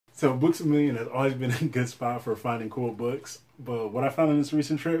So Books A Million has always been a good spot for finding cool books, but what I found on this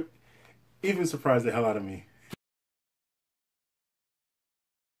recent trip even surprised the hell out of me.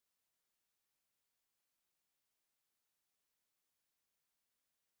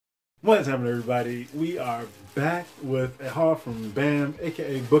 What's happening, everybody? We are back with a haul from B.A.M,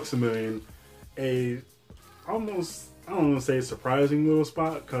 a.k.a. Books A Million. Almost, I don't want to say surprising little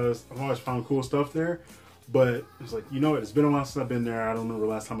spot because I've always found cool stuff there. But it's like, you know what? It's been a while since I've been there. I don't remember the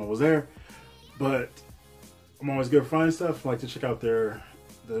last time I was there. But I'm always good for finding stuff. I like to check out the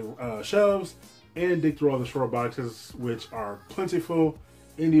shelves and dig through all the short boxes, which are plentiful.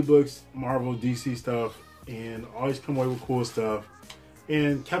 Indie books, Marvel, DC stuff, and always come away with cool stuff.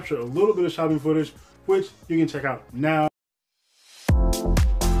 And capture a little bit of shopping footage, which you can check out now.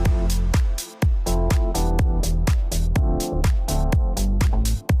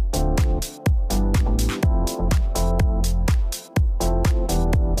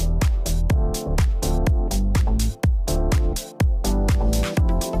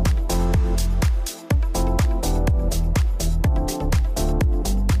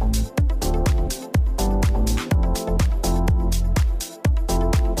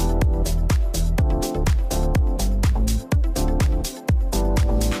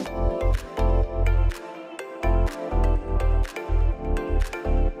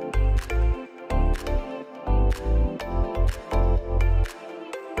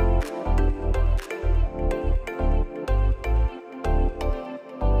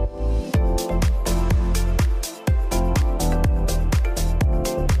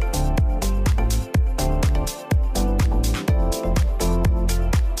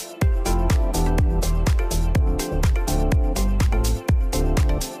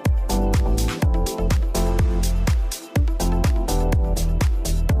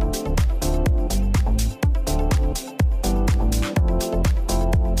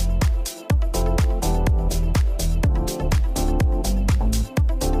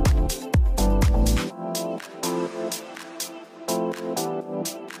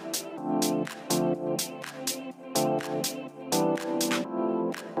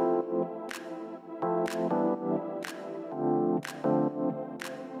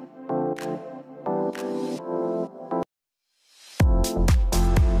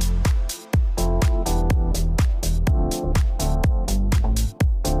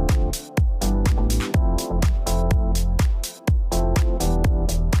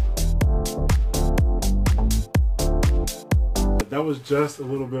 That was just a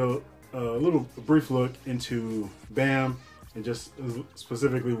little brief look into B.A.M and just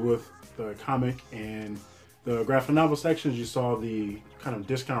specifically with the comic and the graphic novel sections. You saw the kind of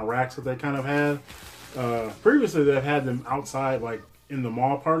discount racks that they kind of had. Previously, they've had them outside, like in the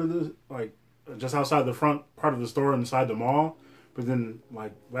mall part of the, like just outside the front part of the store inside the mall. But then,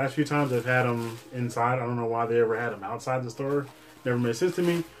 like last few times, they've had them inside. I don't know why they ever had them outside the store. Never made sense to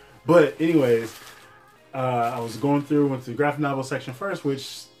me. But anyways. I was going through, went to the graphic novel section first,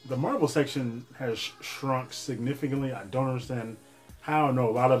 which the Marvel section has shrunk significantly. I don't understand how. I know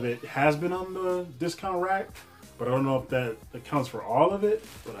a lot of it has been on the discount rack, but I don't know if that accounts for all of it,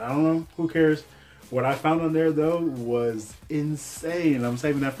 but I don't know. Who cares? What I found on there, though, was insane. I'm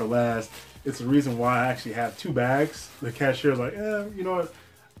saving that for last. It's the reason why I actually have two bags. The cashier's like, you know what?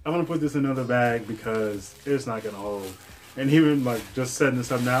 I'm going to put this in another bag because it's not going to hold. And even like just setting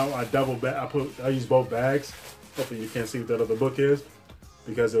this up now, I use both bags. Hopefully you can't see what that other book is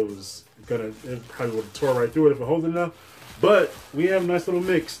because it probably would have tore right through it if it held enough. But we have a nice little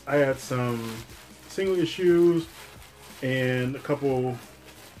mix. I had some single issues and a couple,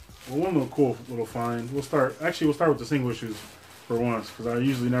 one little cool little find. We'll start with the single issues for once because I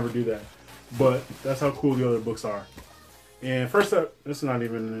usually never do that. But that's how cool the other books are. And first up, this is not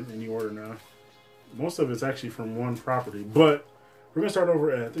even in any order now. Most of it's actually from one property, but we're gonna start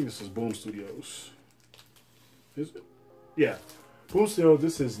over at, I think this is B.A.M Studios. Is it? Yeah, B.A.M Studios.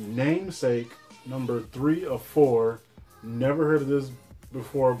 This is Namesake number 3 of 4. Never heard of this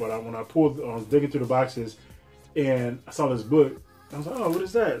before, but when I was digging through the boxes and I saw this book, I was like, oh, what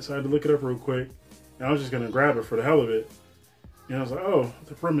is that? So I had to look it up real quick, and I was just gonna grab it for the hell of it. And I was like, oh,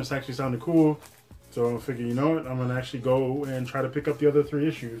 the premise actually sounded cool. So I figured, you know what, I'm gonna actually go and try to pick up the other 3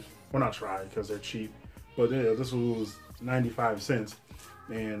 issues. Well, not try because they're cheap, but yeah, this was 95 cents,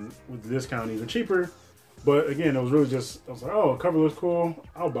 and with the discount even cheaper. But again, it was really just, I was like, oh, the cover looks cool,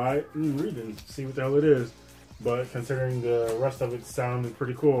 I'll buy it and read it and see what the hell it is. But considering the rest of it sounded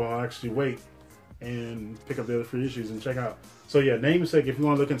pretty cool, I'll actually wait and pick up the other 3 issues and check out. So yeah, Namesake, if you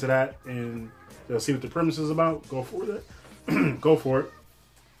want to look into that and see what the premise is about, go for it. Go for it.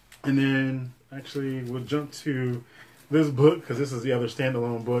 And then actually we'll jump to this book, because this is the other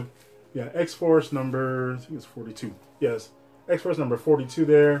standalone book. Yeah, X-Force number, I think it's 42. Yes, X-Force number 42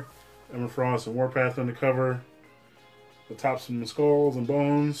 there. Emma Frost and Warpath on the cover. The top some skulls and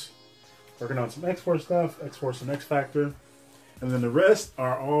bones. Working on some X-Force stuff, X-Force and X-Factor. And then the rest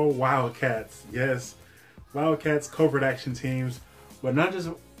are all Wildcats. Yes, Wildcats covert action teams. But not just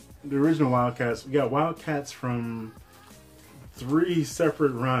the original Wildcats. We got Wildcats from 3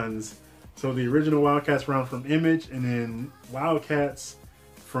 separate runs. So the original Wildcats run from Image, and then Wildcats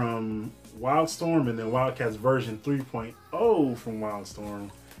from Wildstorm, and then Wildcats version 3.0 from Wildstorm.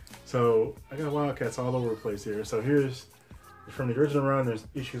 So I got Wildcats all over the place here. So here's from the original run. There's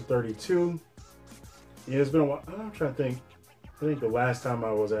issue 32. Yeah, it's been a while. I'm trying to think. I think the last time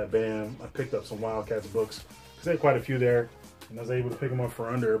I was at B.A.M, I picked up some Wildcats books. Because they had quite a few there, and I was able to pick them up for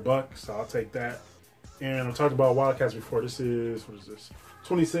under $1, so I'll take that. And I've talked about Wildcats before. This is, what is this?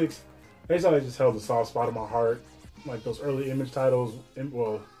 26. They just held a soft spot in my heart. Like those early Image titles,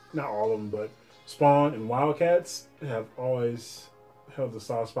 well, not all of them, but Spawn and Wildcats have always held a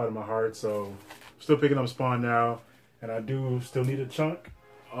soft spot in my heart. So I'm still picking up Spawn now, and I do still need a chunk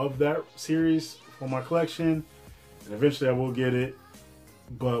of that series for my collection, and eventually I will get it.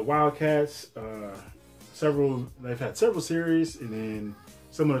 But Wildcats, they've had several series, and then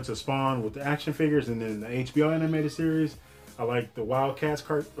similar to Spawn with the action figures, and then the HBO animated series. I like the Wildcats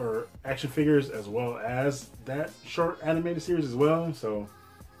action figures as well as that short animated series as well. So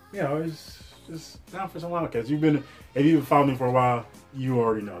yeah, I was just down for some Wildcats. If you've been following me for a while, you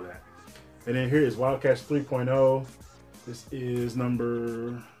already know that. And then here is Wildcats 3.0. This is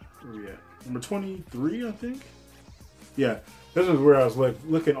number, where we at? Number 23, I think. Yeah, this is where I was like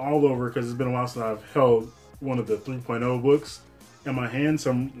looking all over, because it's been a while since I've held one of the 3.0 books in my hand. So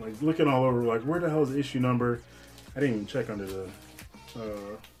I'm like looking all over, like, where the hell is the issue number? I didn't even check under the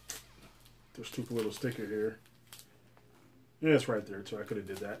stupid little sticker here. Yeah, it's right there too. I could have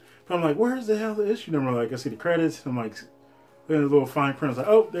did that. But I'm like, where's the hell the issue number? Like, I see the credits. I'm like, there's a little fine print. I was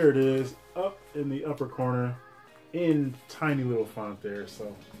like, oh, there it is, up in the upper corner, in tiny little font there.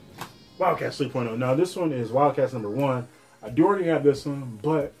 So, Wildcats 3.0. Now this one is Wildcats number 1. I do already have this one,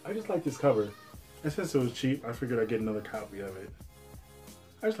 but I just like this cover. And since it was cheap, I figured I'd get another copy of it.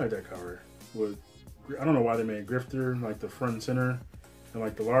 I just like that cover. I don't know why they made Grifter like the front and center, and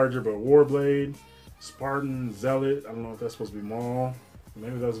like the larger, but Warblade, Spartan, Zealot. I don't know if that's supposed to be Maul.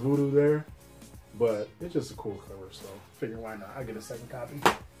 Maybe that's Voodoo there, but it's just a cool cover. So I figure why not? I get a second copy.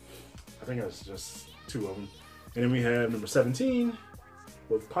 I think that's just 2 of them. And then we have number 17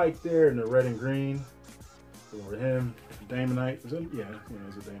 with Pike there in the red and green. Over him, Damonite. Is it? Yeah,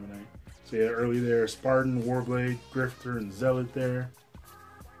 it's a Damonite. So yeah, early there, Spartan, Warblade, Grifter, and Zealot there.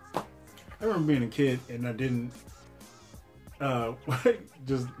 I remember being a kid and I didn't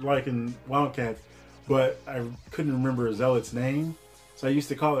just liking Wildcats, but I couldn't remember Zealot's name. So I used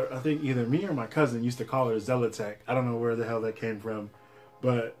to call her, I think either me or my cousin used to call her Zealotech. I don't know where the hell that came from,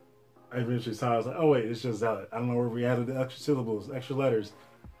 but I eventually saw, I was like, oh wait, it's just Zealot. I don't know where we added the extra syllables, extra letters.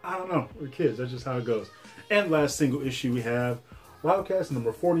 I don't know. We're kids. That's just how it goes. And last single issue we have, Wildcats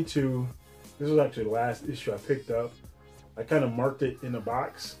number 42. This was actually the last issue I picked up. I kind of marked it in the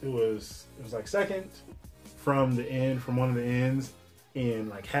box. It was like second from the end, from one of the ends, and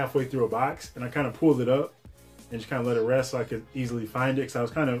like halfway through a box. And I kind of pulled it up and just kind of let it rest so I could easily find it. Because I was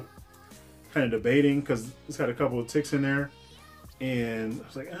kind of debating, because it's got a couple of ticks in there. And I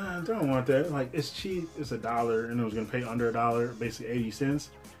was like, I don't want that. Like, it's cheap. It's $1, and I was gonna pay under $1, basically 80 cents,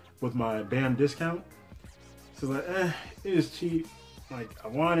 with my B.A.M discount. So like, it is cheap. Like, I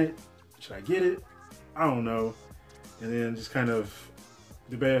want it. Should I get it? I don't know. And then just kind of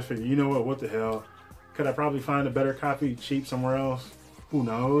debate, figure, you know what the hell? Could I probably find a better copy cheap somewhere else? Who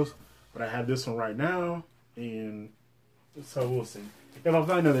knows? But I have this one right now, and so we'll see. If I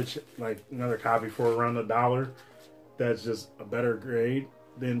find another copy for around $1, that's just a better grade,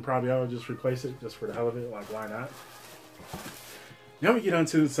 then probably I would just replace it just for the hell of it. Like, why not? Now we get on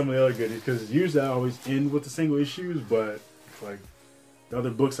to some of the other goodies, because usually I always end with the single issues, but like the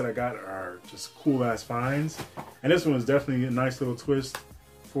other books that I got are just cool ass finds. And this one is definitely a nice little twist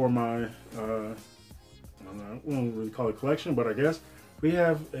for my, I won't really call it collection, but I guess we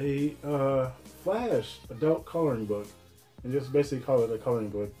have a Flash adult coloring book. And just basically call it a coloring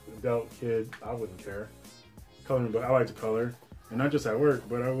book. Adult, kid, I wouldn't care. Coloring book, I like to color. And not just at work,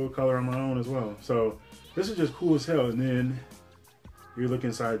 but I will color on my own as well. So this is just cool as hell. And then you look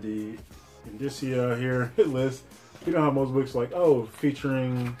inside the indicia here list. You know how most books are like, oh,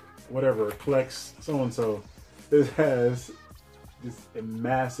 featuring whatever, collects so-and-so. This has just a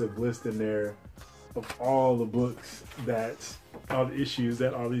massive list in there of all the books that, all the issues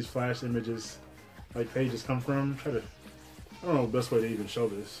that all these Flash images, like pages come from. Try to I don't know the best way to even show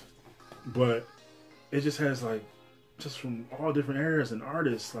this, but it just has like, just from all different eras and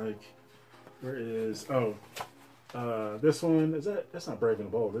artists. Like, where is, this one, that's not Brave and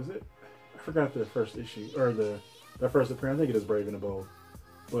the Bold, is it? I forgot the first issue, or that first appearance. I think it is Brave and the Bold.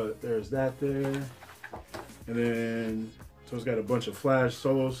 But there's that there. And then, so it's got a bunch of Flash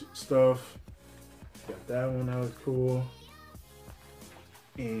solo stuff. Got that one, that was cool.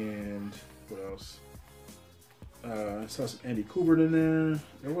 And what else? I saw some Andy Kubert in there.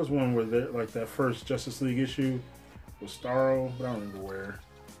 There was one where like that first Justice League issue was Starro, but I don't remember where.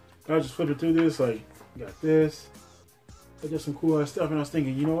 But I was just flipping through this, like, got this. I did some cool ass stuff, and I was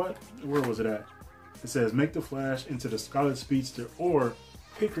thinking, you know what? Where was it at? It says, make the Flash into the Scarlet Speedster, or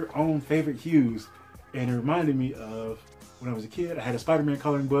pick your own favorite hues. And it reminded me of when I was a kid. I had a Spider-Man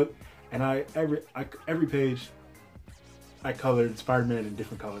coloring book, and every page I colored Spider-Man in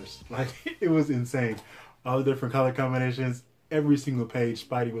different colors. Like, it was insane. All the different color combinations. Every single page,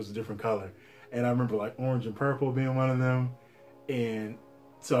 Spidey was a different color. And I remember like orange and purple being one of them. And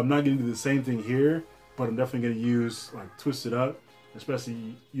so I'm not going to do the same thing here, but I'm definitely going to use like twist it up,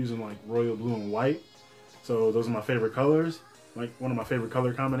 especially using like royal blue and white. So those are my favorite colors, like one of my favorite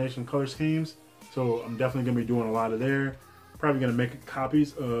color combination color schemes. So I'm definitely going to be doing a lot of there. Probably going to make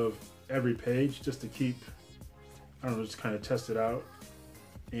copies of every page just to keep, I don't know, just kind of test it out.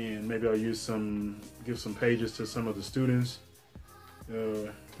 And maybe I'll use give some pages to some of the students.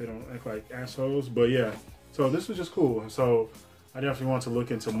 They don't act like assholes, but yeah. So this was just cool. So I definitely want to look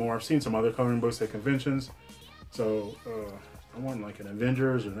into more. I've seen some other coloring books at conventions. So I want like an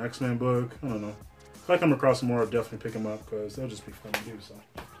Avengers or an X-Men book. I don't know. If I come across some more, I'll definitely pick them up because they'll just be fun to do. So,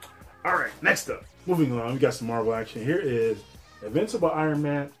 all right, next up, moving along, we got some Marvel action. Here is Invincible Iron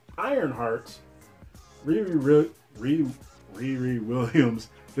Man, Ironheart, Riri Williams.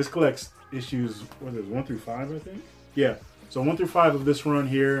 This collects issues, what is it, 1 through 5, I think? Yeah, so 1 through 5 of this run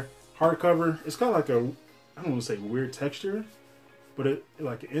here. Hardcover. It's got like a, I don't want to say weird texture, but it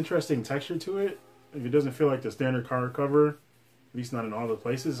like an interesting texture to it. Like, it doesn't feel like the standard hardcover, at least not in all the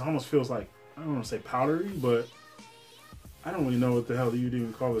places. It almost feels like, I don't want to say powdery, but I don't really know what the hell you'd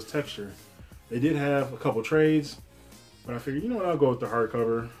even call this texture. They did have a couple trades, but I figured, you know what, I'll go with the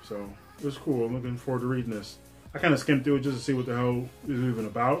hardcover. So it was cool. I'm looking forward to reading this. I kind of skimmed through it just to see what the hell it was even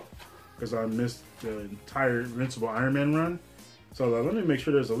about, because I missed the entire Invincible Iron Man run. So let me make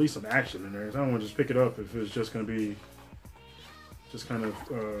sure there's at least some action in there. I don't want to just pick it up if it's just going to be just kind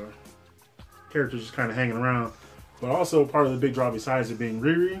of characters just kind of hanging around. But also part of the big draw, besides it being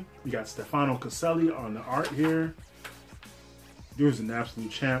Riri, we got Stefano Caselli on the art here. Dude's an absolute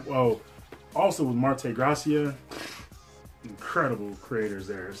champ. Oh, also with Marte Gracia, incredible creators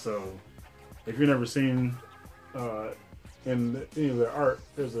there. So if you've never seen in any of their art,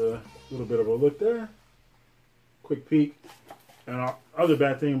 there's a little bit of a look there. Quick peek. And other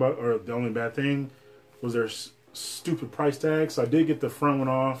bad thing about, or the only bad thing, was their stupid price tag. So I did get the front one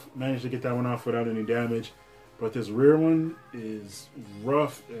off, managed to get that one off without any damage. But this rear one is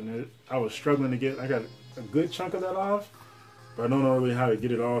rough, and I was struggling to get, I got a good chunk of that off, but I don't know really how to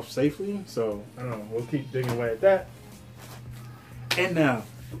get it off safely. So I don't know, we'll keep digging away at that. And now,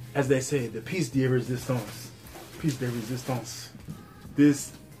 as they say, the piece de resistance. Piece de resistance.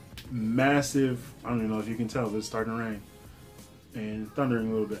 This massive, I don't even know if you can tell, but it's starting to rain and thundering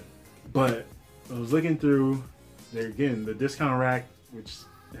a little bit. But I was looking through there again, the discount rack, which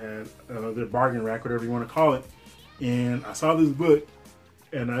had their bargain rack, whatever you want to call it, and I saw this book,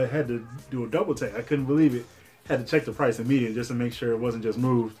 and I had to do a double take. I couldn't believe it. Had to check the price immediately just to make sure it wasn't just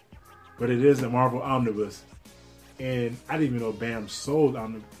moved. But it is a Marvel Omnibus, and I didn't even know B.A.M sold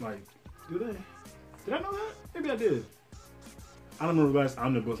Omnibus. Like, do they? Did I know that? Maybe I did. I don't remember the last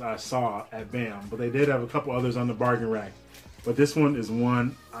Omnibus I saw at B.A.M, but they did have a couple others on the bargain rack. But this one is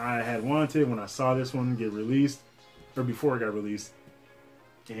one I had wanted when I saw this one get released, or before it got released.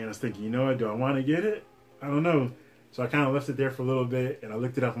 And I was thinking, you know what, do I want to get it? I don't know. So I kind of left it there for a little bit, and I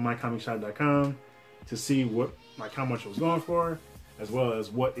looked it up on mycomicshop.com to see what, like, how much it was going for, as well as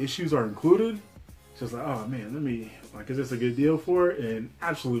what issues are included. So I was like, oh man, let me, like, is this a good deal for it? And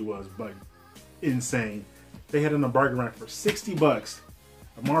absolutely was, like, insane. They had it on a bargain rack for 60 bucks,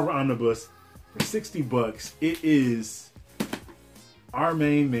 a Marvel Omnibus for 60 bucks. It is our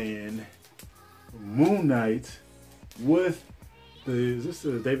main man, Moon Knight, with is this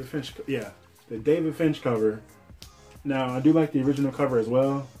the David Finch? Yeah, the David Finch cover. Now, I do like the original cover as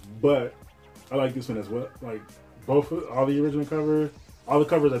well, but I like this one as well. Like, all the original cover, all the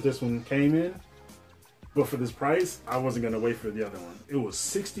covers that this one came in. But for this price, I wasn't going to wait for the other one. It was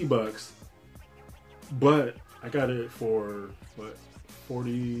 60 bucks, but I got it for, what,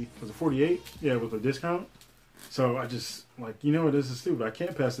 40, was it 48? Yeah, with a discount. So I just, like, you know what, this is stupid. I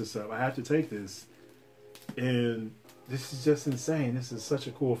can't pass this up. I have to take this. And this is just insane. This is such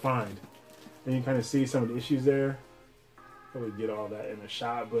a cool find. And you kind of see some of the issues there. Probably get all that in a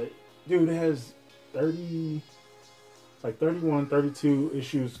shot. But, dude, it has 30, it's like 31, 32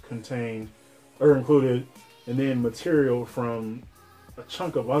 issues contained, or included. And then material from a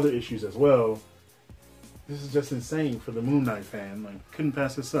chunk of other issues as well. This is just insane for the Moon Knight fan. Like, couldn't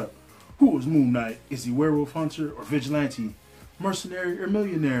pass this up. Who is Moon Knight? Is he werewolf hunter or vigilante? Mercenary or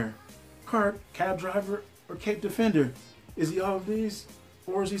millionaire? Cab driver or cape defender? Is he all of these?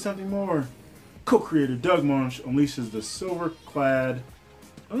 Or is he something more? Co-creator Doug Moench unleashes the silver-clad,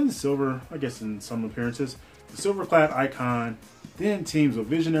 I guess in some appearances, the silver-clad icon, then teams with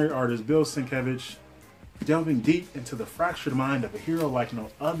visionary artist Bill Sienkiewicz, delving deep into the fractured mind of a hero like no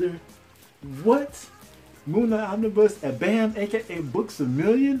other. What? Moon Knight Omnibus at B.A.M, a.k.a. Books A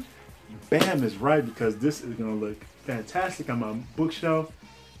Million? B.A.M is right, because this is going to look fantastic on my bookshelf,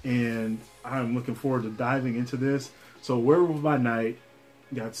 and I'm looking forward to diving into this. So Werewolf by Night,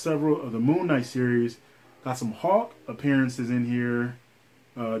 got several of the Moon Knight series, got some Hawk appearances in here,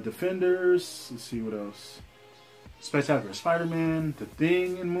 Defenders, let's see what else, Spectacular Spider-Man, The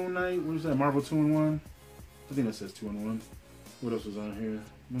Thing in Moon Knight, what is that, Marvel 2-in-1? I think that says 2-in-1. What else was on here?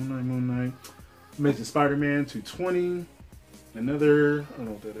 Moon Knight, Amazing Spider-Man 220, another, I don't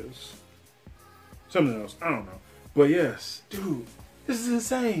know what that is. Something else, I don't know. But yes, dude, this is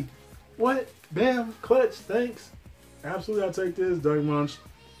insane. What? B.A.M, clutch, thanks. Absolutely, I'll take this. Doug Moench,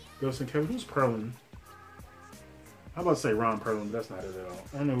 Bill Sienkiewicz. Who's Perlin? I'm about to say Ron Perlin, but that's not it at all.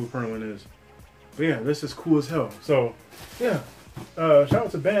 I don't know who Perlin is. But yeah, this is cool as hell. So, yeah. Shout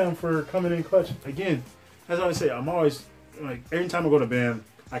out to B.A.M for coming in clutch. Again, as I always say, I'm always, like, every time I go to B.A.M,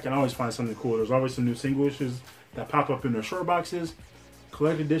 I can always find something cool. There's always some new single issues that pop up in their short boxes.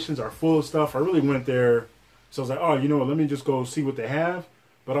 Collected editions are full of stuff. I really went there, so I was like, oh, you know what, let me just go see what they have.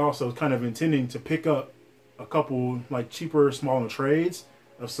 But also kind of intending to pick up a couple, like, cheaper, smaller trades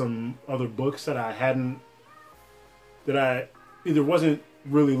of some other books that I either wasn't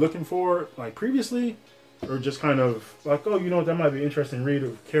really looking for, like, previously, or just kind of like, oh, you know what, that might be an interesting read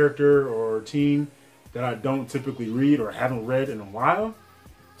of character or team that I don't typically read or haven't read in a while.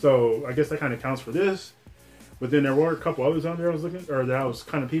 So I guess that kind of counts for this. But then there were a couple others on there I was looking, or that I was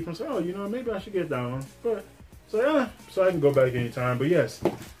kind of peeping. So, oh, you know, maybe I should get that one. But so yeah, so I can go back anytime. But yes,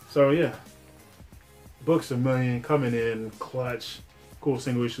 so yeah, Books A Million coming in clutch. Cool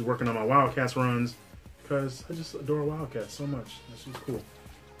single issues. Working on my Wildcats runs because I just adore Wildcats so much. That's just cool.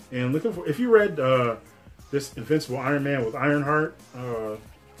 And looking for, if you read this Invincible Iron Man with Ironheart,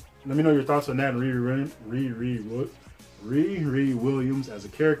 let me know your thoughts on that. And Riri Williams as a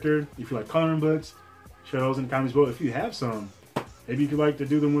character. If you like coloring books, share those in the comments below. If you have some, maybe you could like to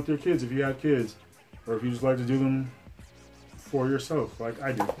do them with your kids if you have kids, or if you just like to do them for yourself like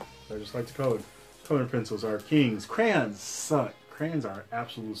I do. I just like to color. Coloring pencils are kings. Crayons suck. Crayons are an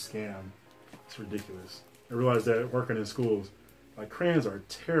absolute scam. It's ridiculous. I realized that working in schools, like, crayons are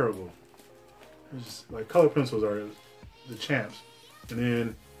terrible. It's just, like, color pencils are the champs. And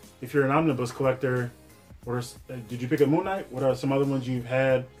then if you're an omnibus collector, did you pick up Moon Knight? What are some other ones you've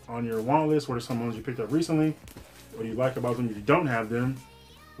had on your want list? What are some ones you picked up recently? What do you like about them if you don't have them?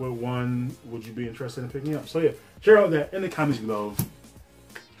 What one would you be interested in picking up? So yeah, share all that in the comments below.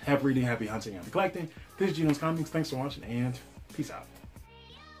 Happy reading, happy hunting, happy collecting. This is Geno's Comics. Thanks for watching, and peace out.